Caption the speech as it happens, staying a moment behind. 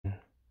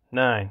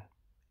9,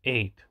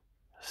 8,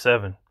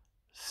 7,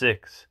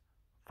 6,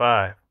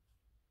 5.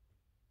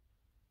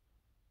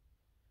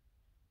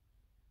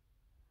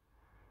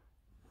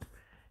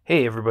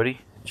 Hey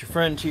everybody, it's your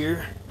friend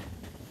here,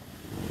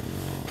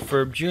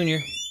 FURBjr.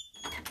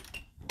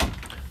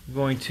 I'm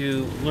going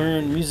to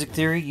learn music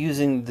theory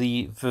using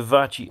the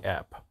Vivace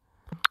app.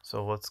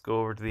 So let's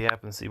go over to the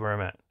app and see where I'm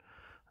at.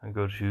 I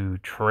go to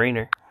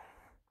Trainer,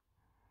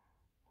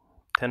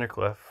 Tenor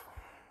Clef.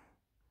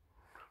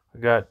 I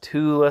got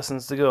 2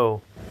 lessons to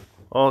go.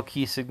 All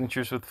key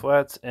signatures with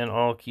flats and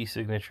all key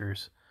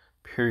signatures,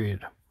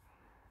 period.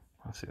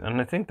 Let's see,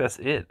 and I think that's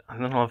it.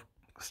 And then I'll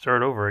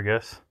start over, I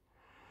guess.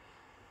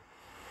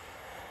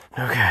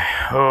 Okay,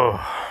 go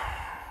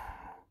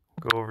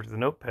over to the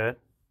notepad.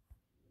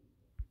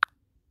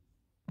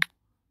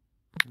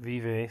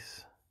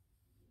 Vivace.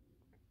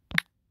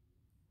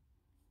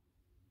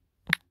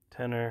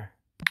 Tenor.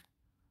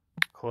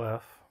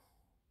 Clef.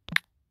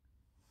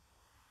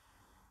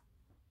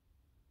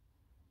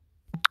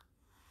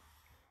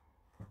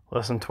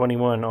 Lesson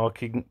 21, all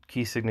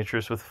key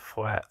signatures with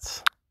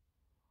flats.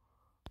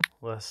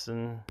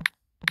 Lesson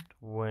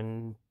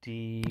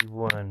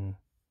 21,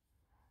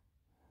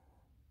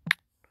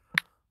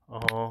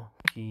 all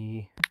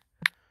key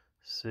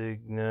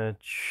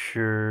signatures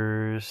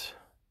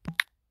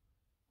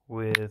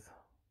with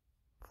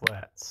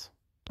flats.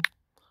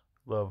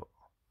 Love.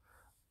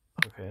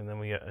 Okay, and then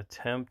we got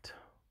attempt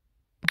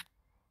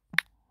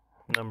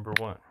number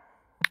 1.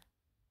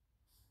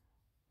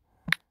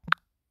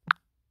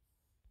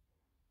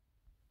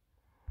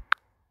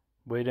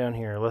 Way down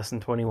here, lesson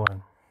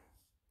 21.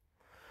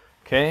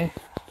 Okay.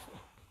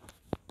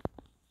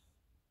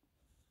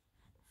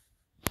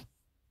 Is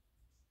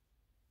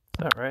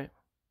that right?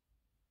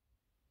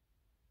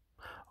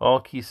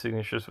 All key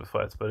signatures with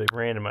flats, but it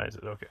randomized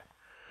it. Okay.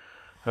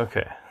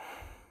 Okay.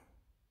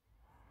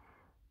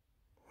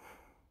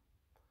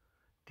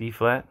 D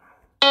flat.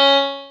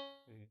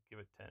 Give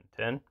it 10.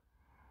 10.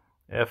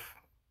 F,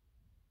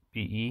 B,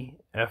 E,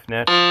 F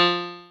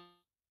natural.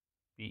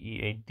 B,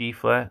 E, A, D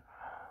flat.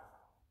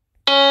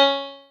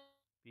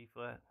 B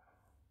flat.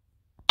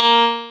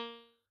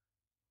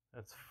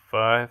 That's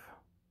 5.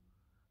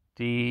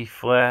 D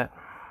flat.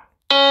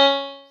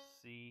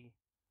 C.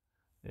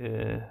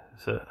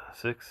 6.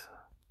 7.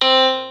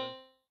 I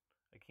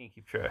can't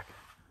keep track.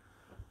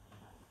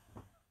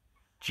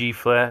 G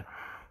flat.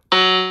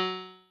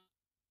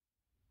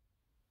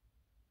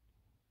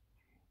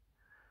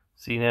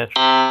 C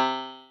natural.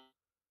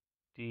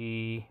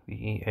 D, B,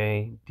 E,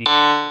 A, D.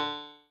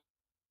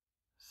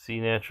 C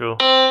natural.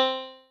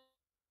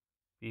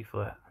 B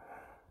flat.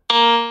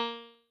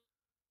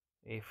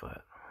 A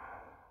flat.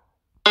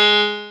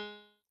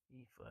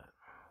 E flat.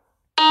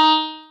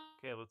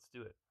 Okay, let's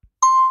do it.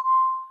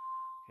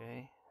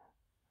 Okay,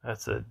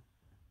 that's a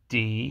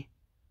D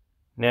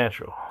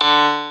natural.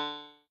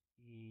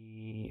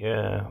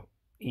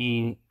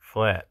 E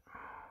flat.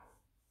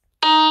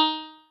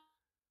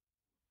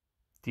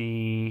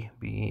 D,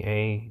 B,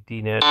 A,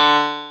 D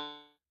natural.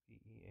 B,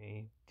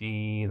 A,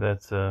 D,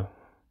 that's a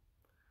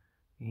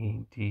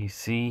E, D,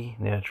 C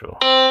natural.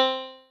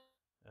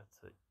 That's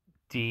a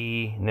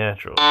D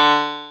natural.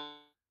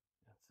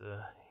 That's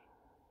a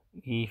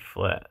E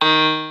flat.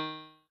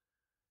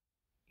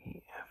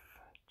 E, F,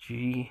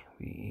 G,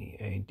 B, E,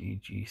 A, D,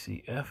 G,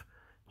 C, F,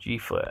 G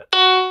flat.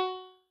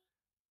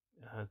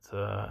 That's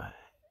a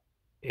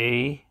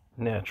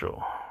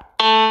natural.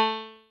 B,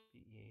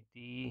 E, A,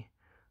 D,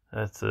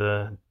 that's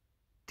a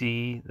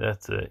D,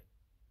 that's a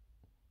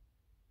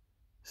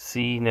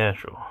C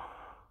natural.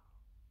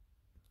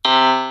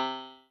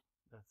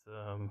 That's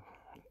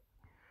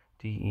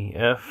D, E,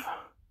 F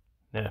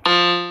natural.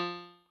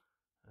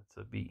 That's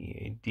a B, E,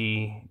 A,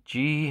 D,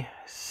 G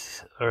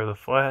are the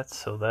flats,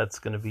 so that's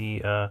going to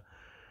be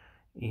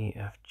E,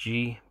 F,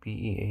 G, B,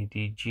 E, A,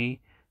 D,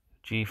 G,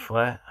 G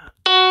flat.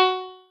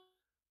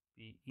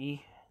 B,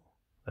 E,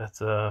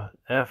 that's a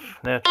F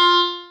natural.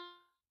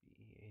 B,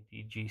 E, A,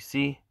 D, G,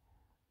 C,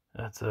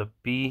 that's a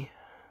B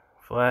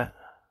flat.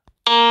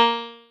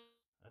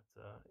 That's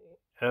a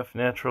F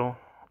natural.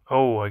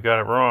 Oh, I got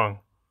it wrong.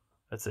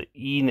 That's a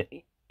E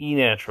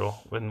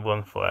natural with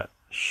 1 flat.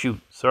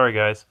 Shoot. Sorry,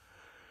 guys.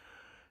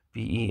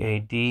 B, E, A,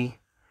 D.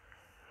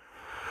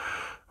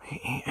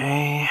 B, E,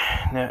 A.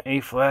 Now A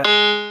flat.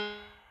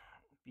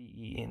 B,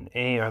 E, and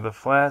A are the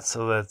flats,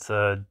 so that's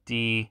a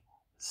D,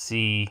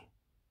 C,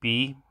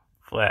 B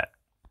flat.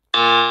 B,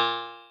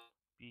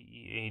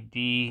 E, A,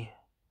 D.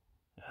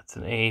 That's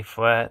an A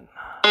flat.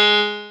 B,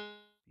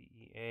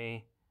 E,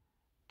 A,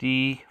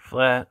 D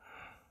flat.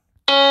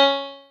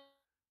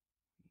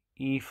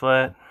 E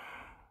flat.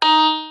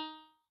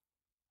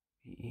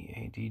 B, E,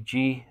 A, D,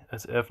 G.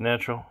 That's F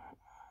natural.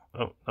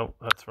 Oh, no,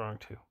 that's wrong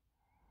too.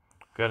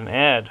 Got an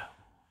add.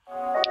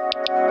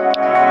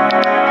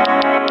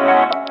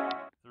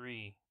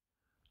 3,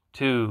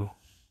 2,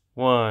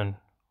 1.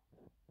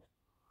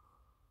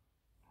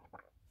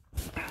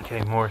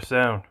 Okay, more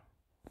sound.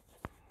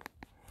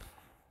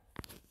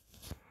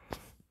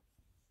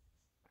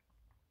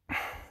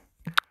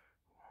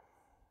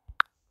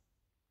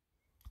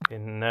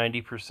 Okay,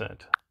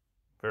 90%.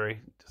 Very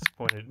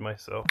disappointed in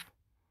myself.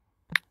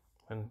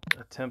 And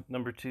attempt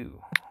number 2.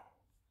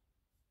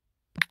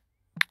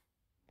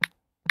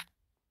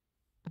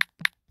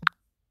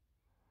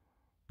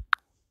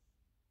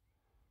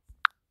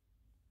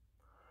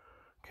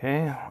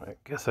 Okay, I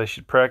guess I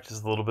should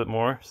practice a little bit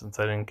more since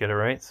I didn't get it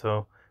right.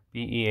 So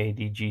B, E, A,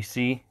 D, G,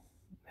 C,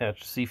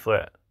 C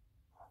flat.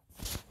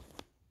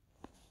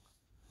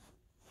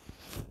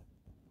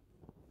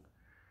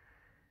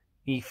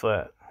 E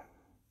flat.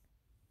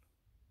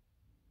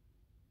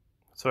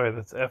 Sorry,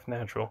 that's F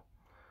natural.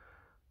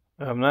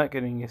 I'm not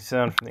getting any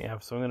sound from the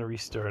app, so I'm going to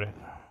restart it.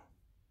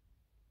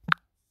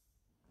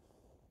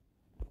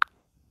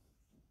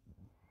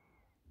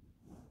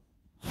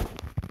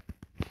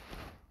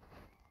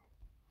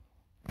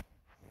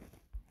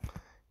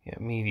 Yeah,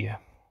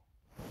 media.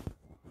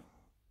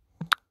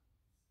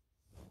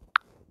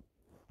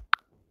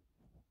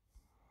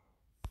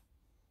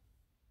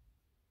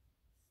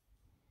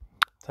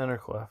 Tenor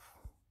clef.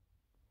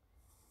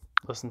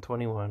 Lesson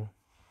 21.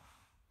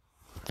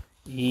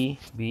 E,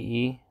 B,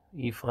 E,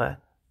 E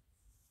flat.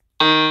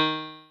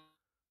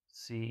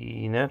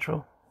 C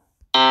natural.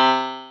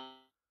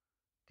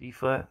 D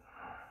flat.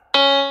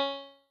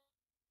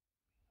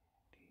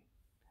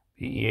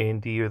 B, E, A,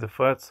 and D are the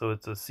flats, so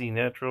it's a C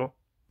natural.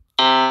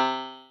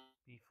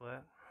 B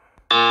flat.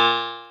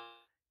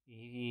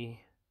 E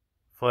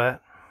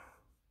flat.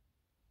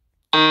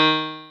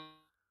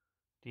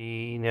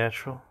 D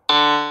natural.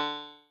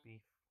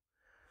 B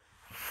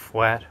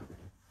flat.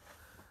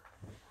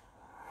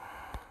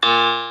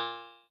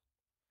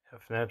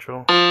 F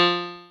natural. D,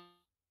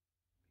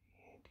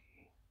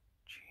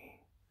 G.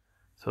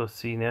 So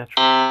C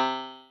natural.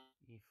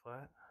 E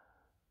flat.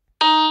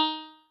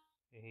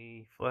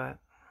 A flat.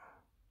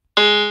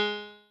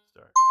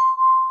 Start.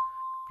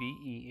 B,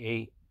 E,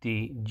 A,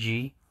 D,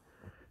 G.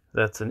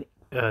 That's an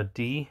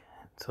D,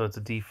 so it's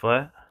a D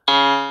flat.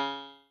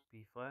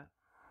 B flat.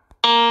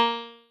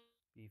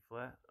 B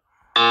flat.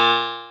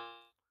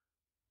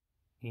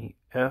 E,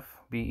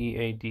 F, B, E,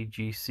 A, D,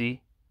 G,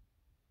 C.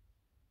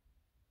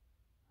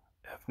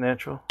 F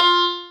natural.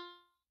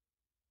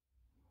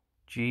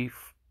 G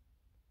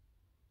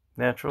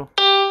natural.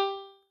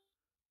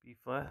 B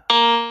flat.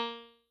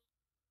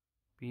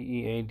 B,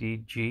 E, A,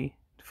 D, G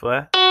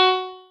flat.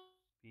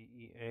 B,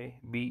 E, A,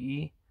 B,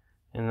 E.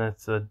 And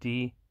that's a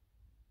D,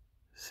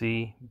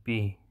 C,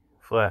 B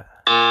flat.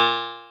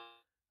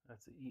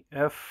 That's E,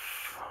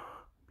 F,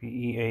 B,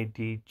 E, A,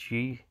 D,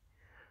 G,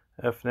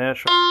 F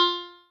natural.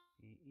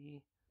 B,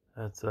 E.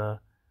 That's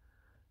a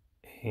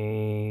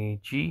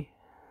G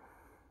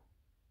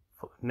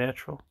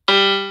natural.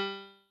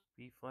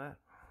 B flat.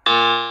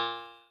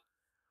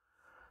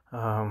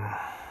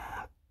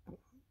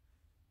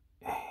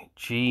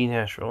 G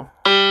natural.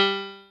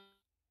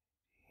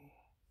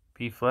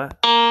 B flat.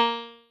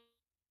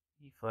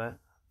 E flat.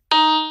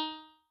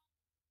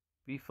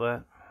 B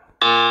flat.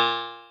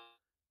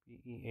 B,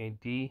 E, A,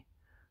 D.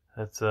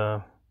 That's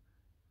a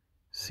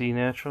C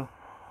natural.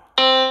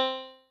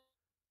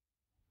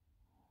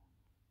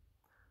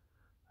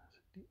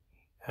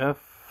 F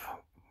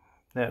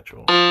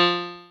natural.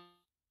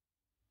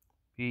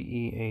 B,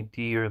 E, A,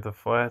 D are the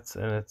flats,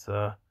 and it's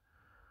a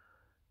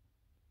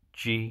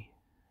G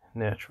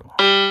natural.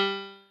 B,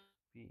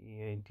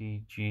 E, A,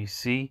 D, G,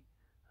 C.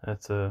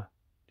 That's a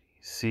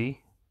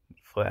C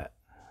flat.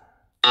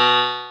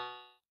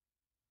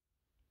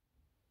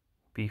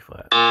 B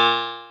flat.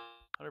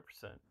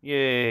 100%.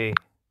 Yay!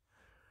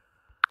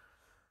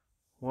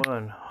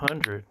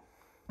 100%.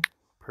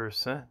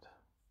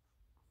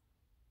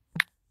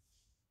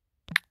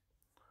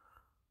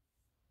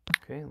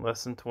 Okay,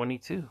 lesson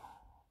 22.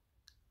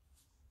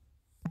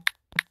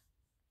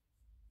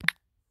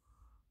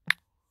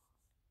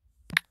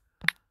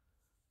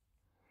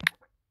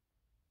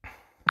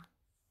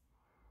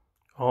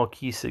 All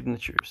key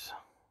signatures.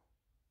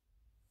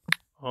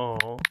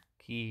 All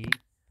key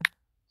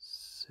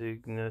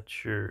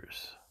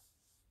signatures.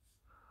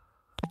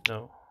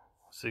 No,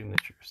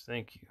 signatures.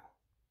 Thank you.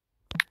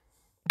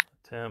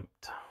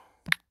 Attempt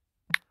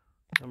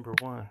number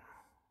 1.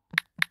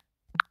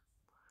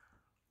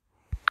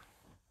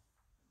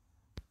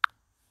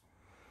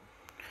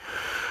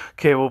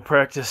 Okay, we'll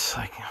practice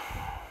like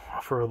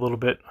for a little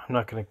bit. I'm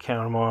not going to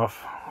count them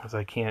off because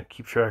I can't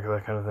keep track of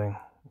that kind of thing.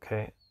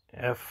 Okay,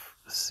 F,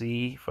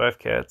 C, 5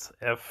 cats,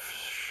 F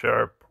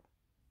sharp,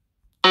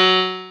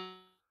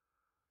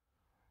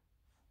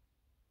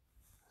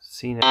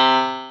 C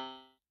natural,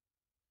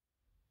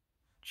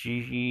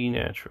 G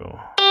natural,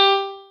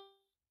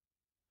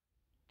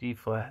 D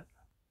flat,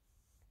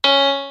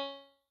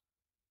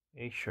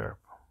 A sharp,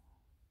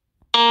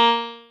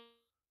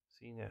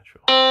 C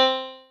natural,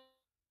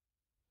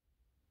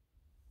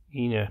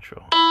 E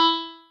natural,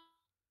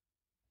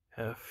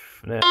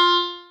 F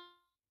natural,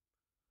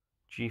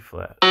 G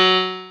flat,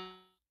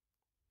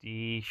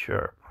 D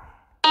sharp,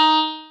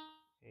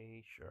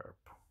 A sharp,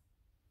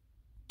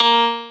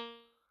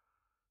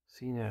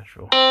 C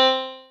natural,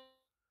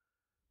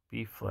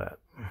 B flat,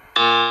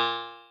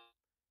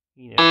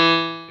 E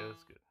natural. Okay,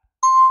 that's good.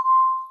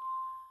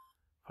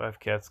 5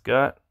 cats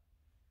got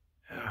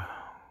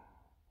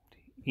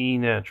E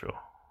natural,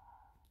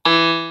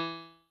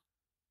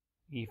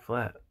 E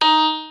flat,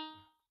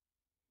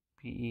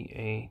 B, E,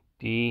 A,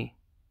 D,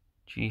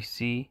 G,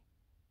 C,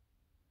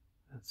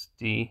 that's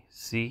D,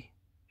 C,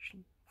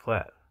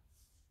 flat.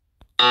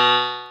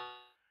 5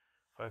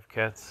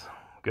 cats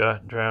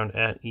got drowned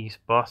at East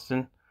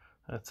Boston,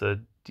 that's a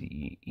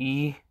D,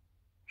 E,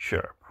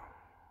 sharp.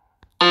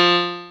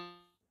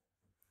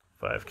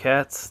 5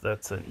 cats,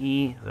 that's an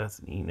E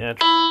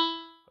natural.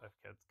 5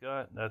 cats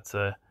got, that's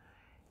a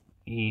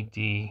E,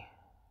 D,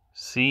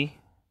 C.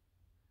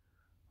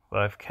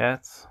 5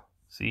 cats,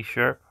 C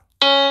sharp,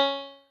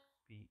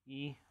 B,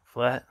 E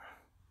flat,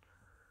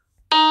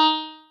 B,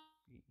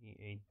 E,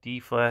 A, D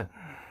flat,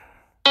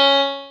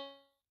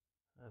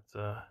 that's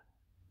a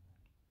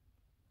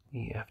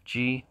E, F,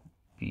 G,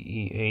 B,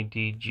 E, A,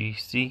 D, G,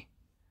 C,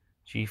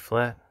 G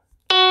flat.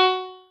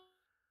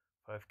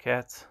 5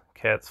 cats,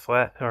 cats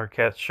flat, or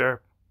cats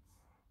sharp,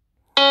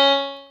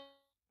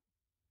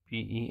 B,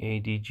 E, A,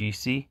 D, G,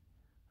 C,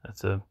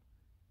 that's a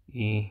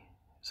D,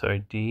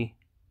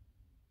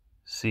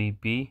 C,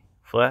 B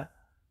flat,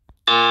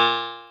 B,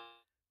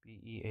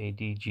 E, A,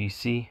 D, G,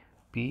 C,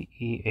 B,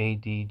 E, A,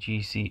 D,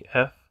 G, C,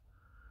 F,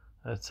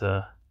 that's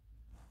a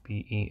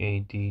B, E, A,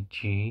 D,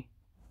 G,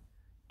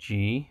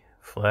 G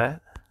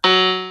flat,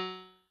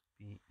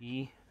 B,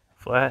 E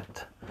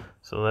flat,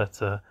 so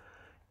that's a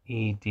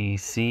E, D,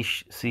 C,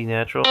 C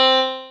natural,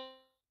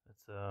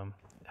 that's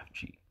F,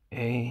 G,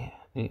 A,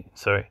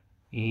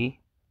 E,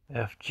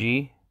 F,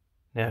 G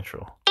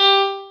natural,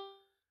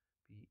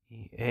 B,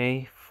 E,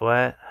 A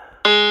flat,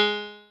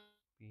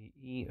 B,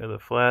 E are the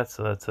flats,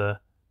 so that's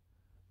a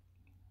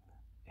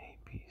A,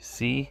 B,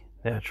 C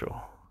natural,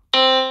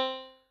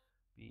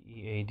 B,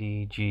 E, A,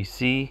 D, G,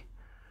 C,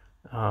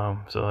 so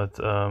that's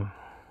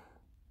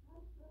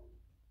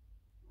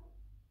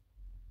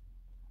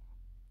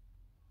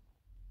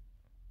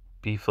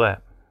B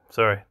flat.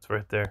 Sorry, it's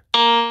right there.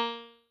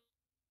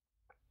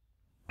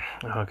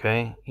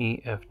 Okay,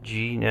 E, F,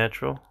 G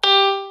natural.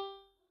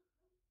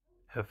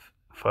 F,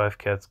 5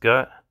 cats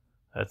got.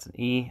 That's an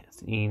E.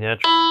 It's an E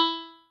natural.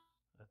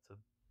 That's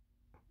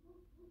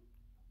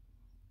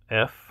a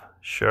F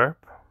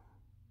sharp.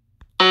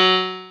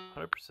 100%.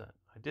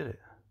 I did it.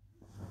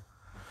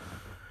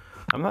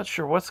 I'm not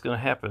sure what's going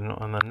to happen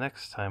on the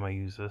next time I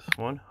use this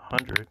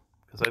 100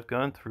 because I've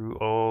gone through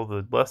all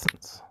the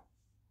lessons.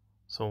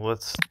 So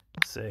let's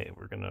say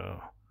we're going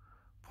to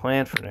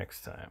plan for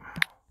next time.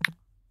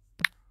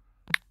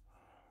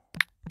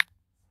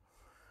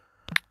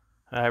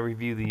 I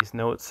review these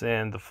notes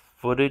and the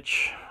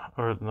footage,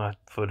 or not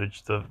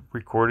footage, the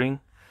recording.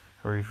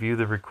 I review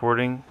the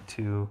recording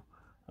to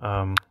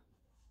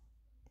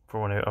for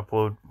when I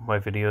upload my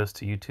videos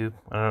to YouTube.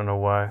 I don't know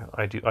why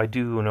I do. I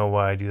do know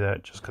why I do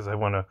that, just because I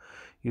want to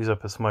use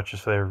up as much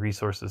of their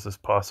resources as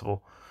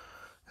possible,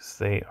 because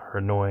they are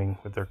annoying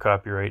with their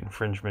copyright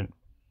infringement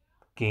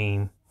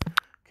gain.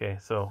 Okay,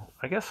 so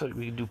I guess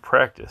we can do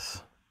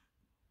practice.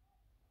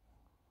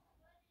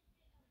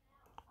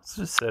 Let's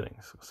do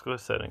settings. Let's go to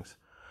settings.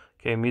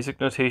 Okay,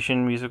 musical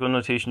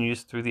notation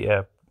used through the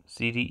app.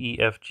 C, D, E,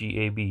 F, G,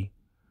 A, B.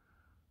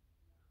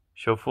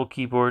 Show full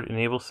keyboard,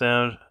 enable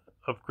sound,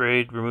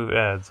 upgrade, remove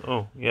ads.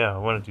 Oh, yeah, I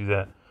want to do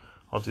that.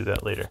 I'll do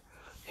that later.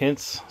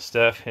 Hints,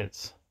 staff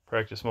hints.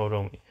 Practice mode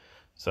only.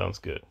 Sounds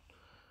good.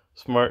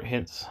 Smart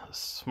hints,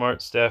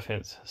 smart staff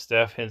hints.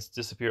 Staff hints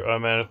disappear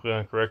automatically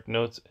on correct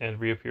notes and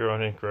reappear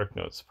on incorrect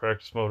notes.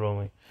 Practice mode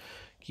only.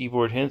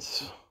 Keyboard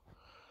hints.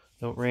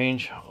 Note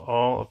range,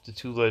 all up to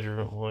 2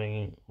 ledger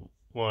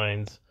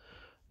lines.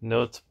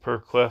 Notes per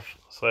clef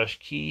 /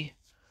 key.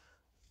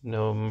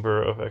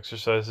 Number of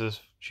exercises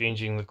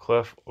changing the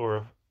clef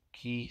or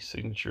key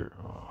signature.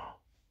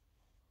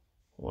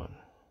 1.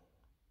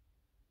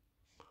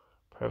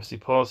 Privacy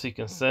policy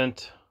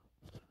consent.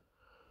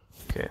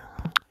 Okay.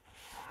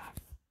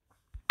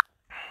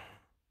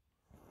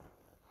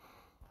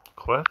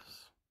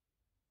 Clefs.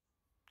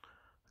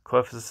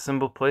 Clef is a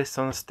symbol placed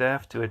on the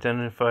staff to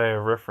identify a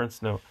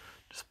reference note.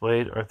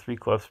 Displayed are 3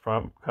 clefs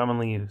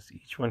commonly used.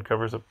 Each one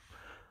covers a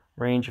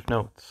range of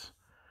notes.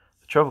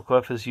 The treble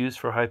clef is used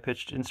for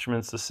high-pitched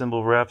instruments. The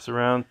symbol wraps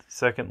around the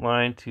second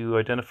line to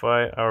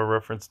identify our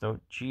reference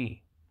note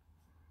G,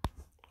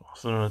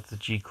 also known as the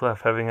G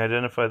clef. Having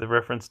identified the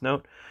reference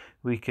note,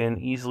 we can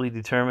easily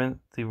determine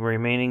the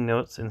remaining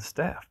notes in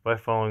staff by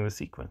following the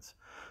sequence.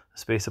 The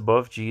space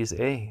above G is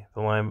A,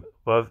 the line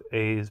above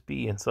A is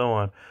B, and so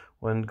on.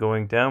 When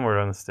going downward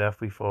on the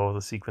staff, we follow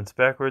the sequence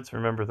backwards.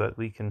 Remember that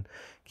we can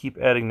keep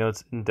adding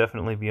notes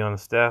indefinitely beyond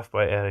the staff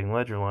by adding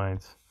ledger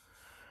lines.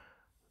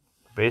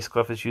 The bass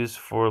clef is used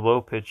for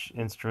low-pitched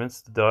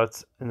instruments. The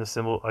dots in the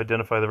symbol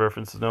identify the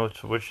reference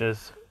note, which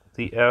is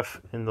the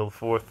F in the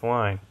 4th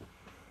line.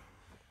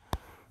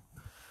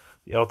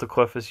 The alto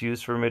clef is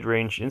used for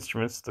mid-range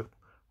instruments. The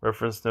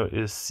reference note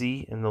is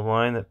C in the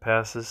line that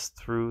passes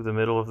through the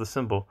middle of the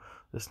symbol.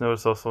 This note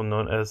is also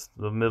known as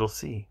the middle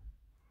C.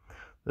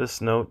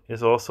 This note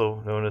is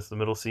also known as the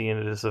middle C, and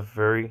it is a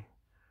very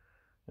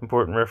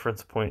important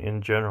reference point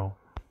in general.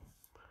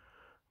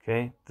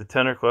 Okay, the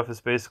tenor clef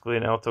is basically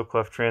an alto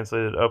clef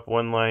translated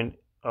one line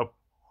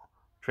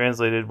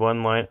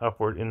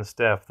upward in the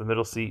staff. The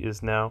middle C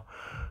is now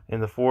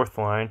in the fourth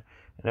line,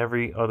 and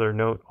every other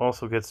note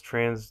also gets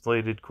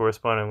translated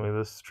correspondingly.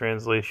 This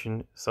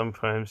translation is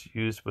sometimes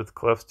used with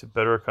clefs to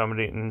better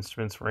accommodate an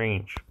instrument's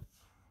range.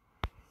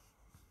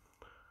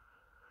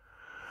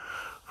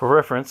 For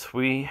reference,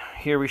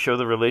 here we show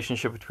the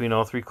relationship between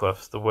all three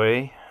clefs. The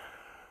way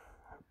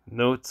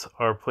notes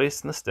are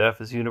placed in the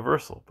staff is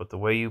universal, but the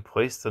way you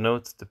place the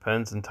notes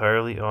depends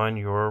entirely on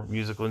your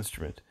musical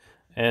instrument.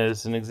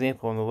 As an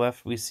example, on the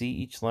left, we see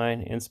each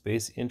line and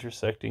space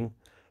intersecting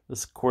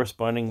this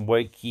corresponding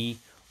white key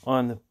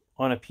on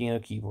a piano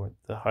keyboard.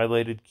 The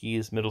highlighted key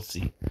is middle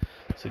C.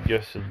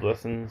 Suggested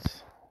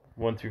lessons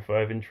 1 through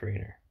 5 in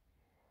Trainer.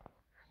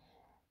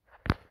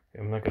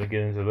 I'm not going to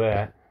get into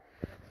that.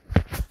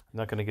 I'm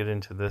not going to get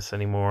into this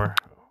any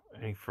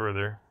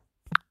further.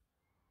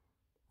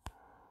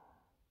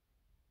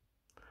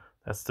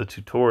 That's the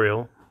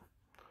tutorial.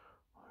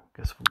 I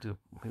guess we'll do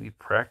maybe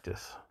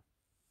practice.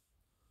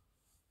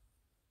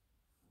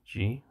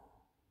 G,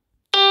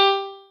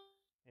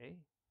 A,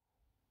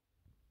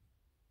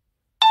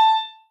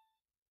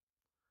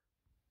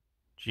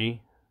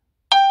 G,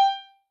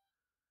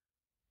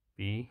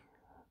 B,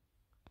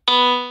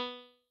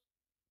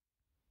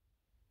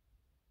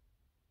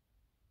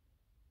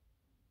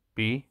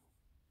 B,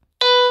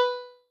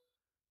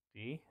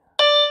 D,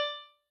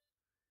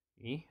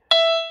 E,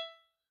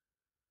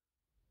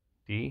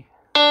 D,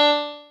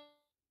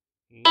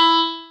 E,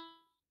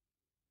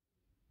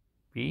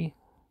 B,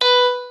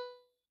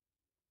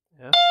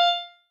 F,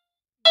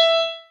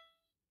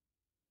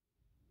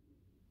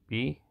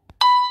 B,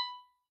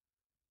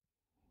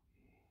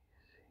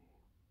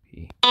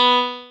 B,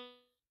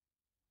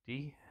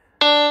 D,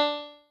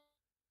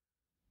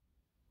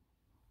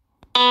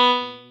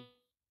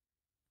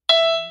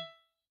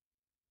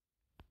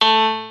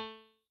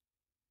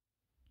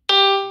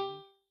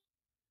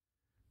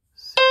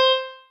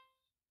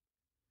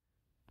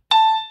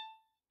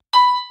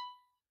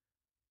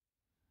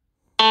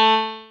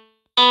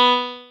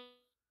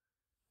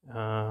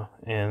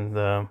 and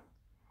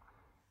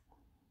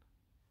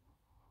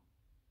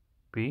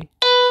B.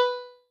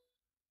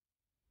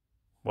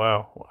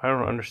 Wow, I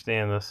don't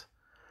understand this.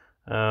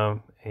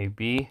 A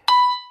B,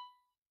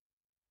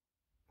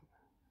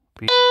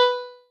 B,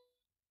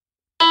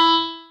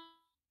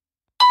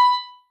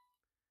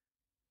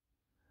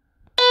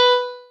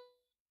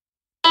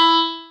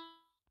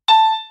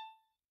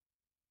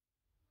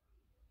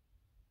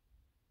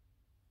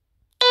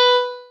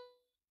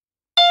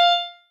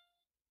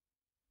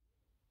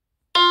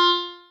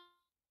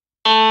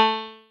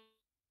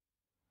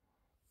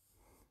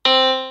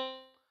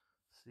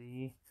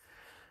 C,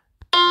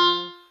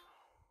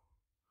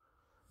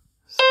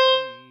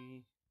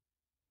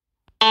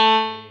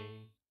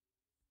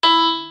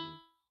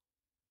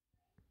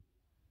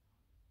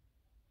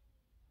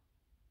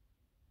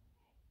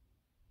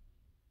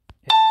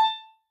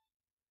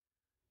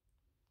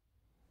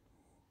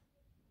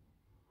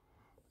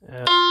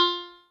 F,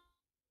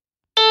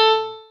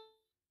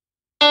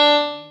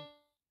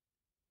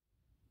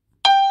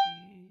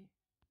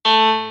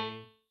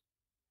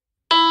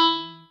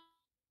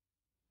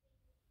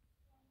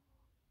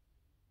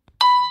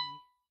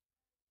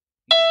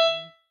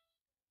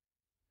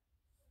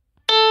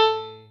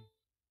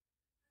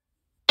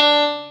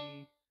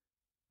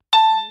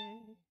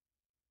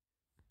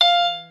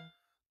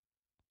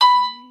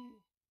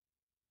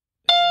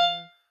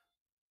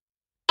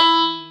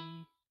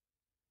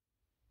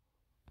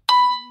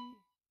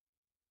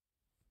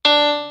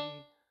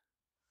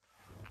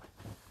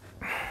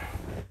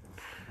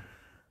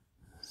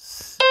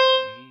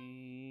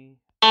 C,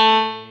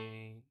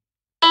 A,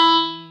 F,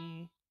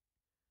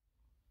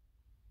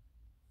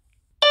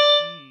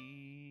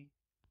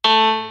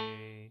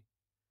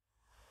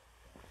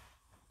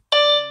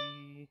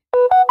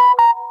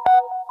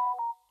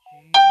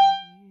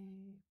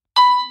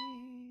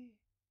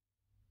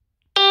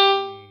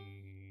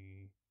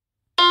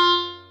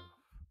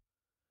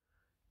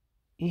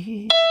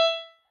 E,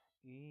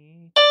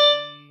 E,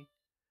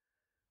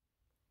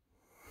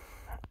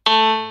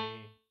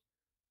 A,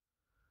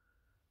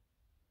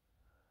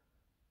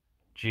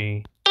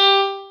 G,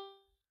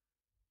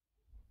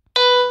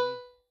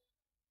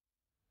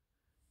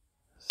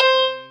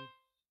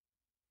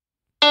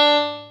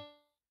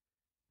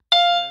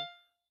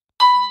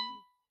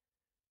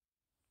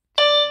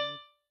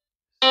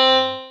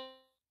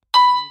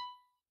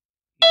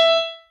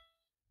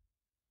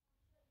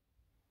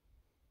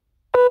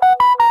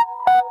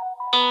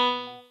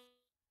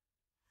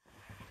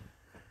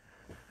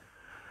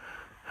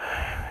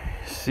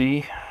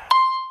 C, C.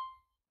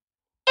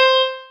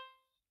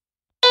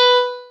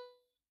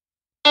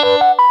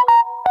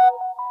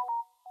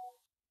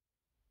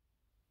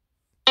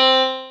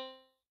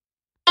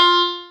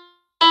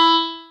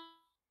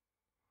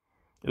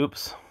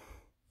 Oops.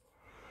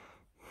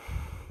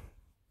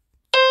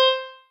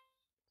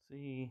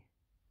 C,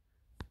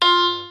 F,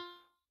 A,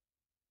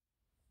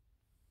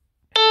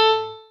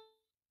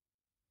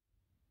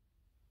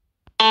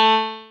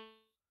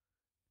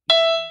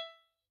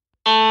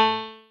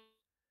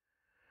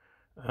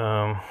 D, B,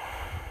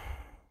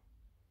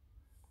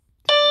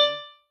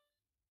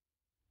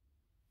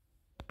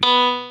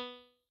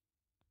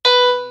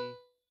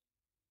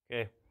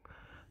 okay,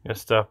 I'm gonna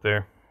stop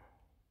there.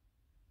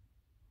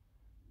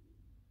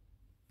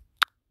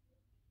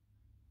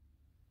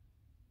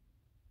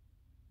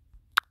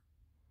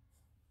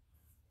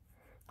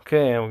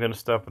 Okay, I'm gonna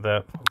stop with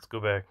that. Let's go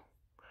back.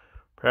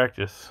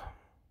 Practice.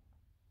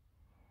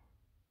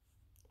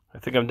 I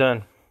think I'm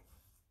done.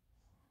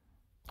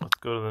 Let's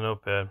go to the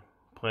notepad.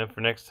 Plan for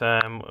next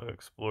time.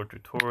 Explore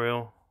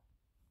tutorial.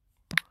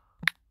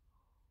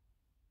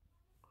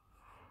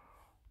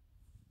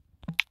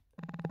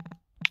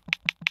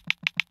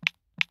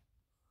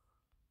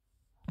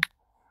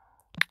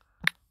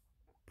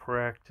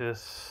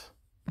 Practice.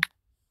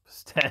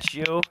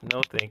 Pistachio?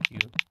 No, thank you.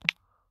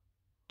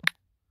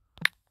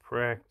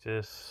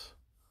 Practice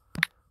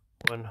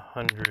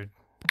 100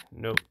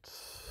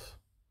 notes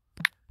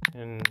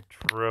in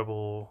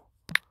treble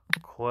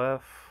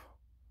clef.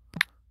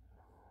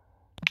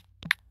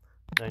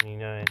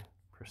 99%.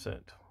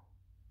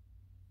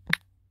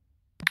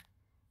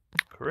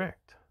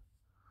 Correct.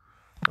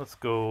 Let's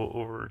go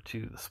over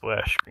to the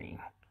splash screen.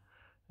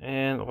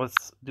 And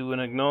let's do an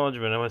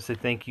acknowledgement. I want to say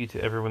thank you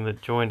to everyone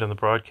that joined on the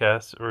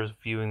broadcast or is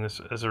viewing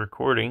this as a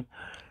recording.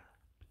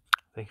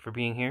 Thank you for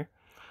being here.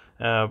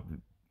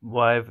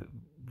 Live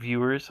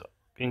viewers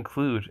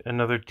include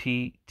another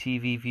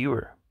TV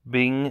viewer,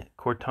 Bing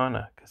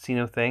Cortana,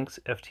 Casino Thanks,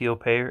 FTO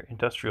Payer,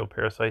 Industrial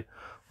Parasite,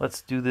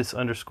 Let's Do This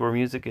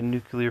 _music, and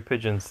Nuclear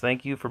Pigeons.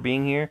 Thank you for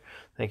being here.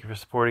 Thank you for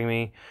supporting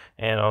me.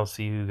 And I'll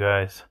see you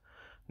guys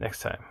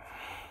next time.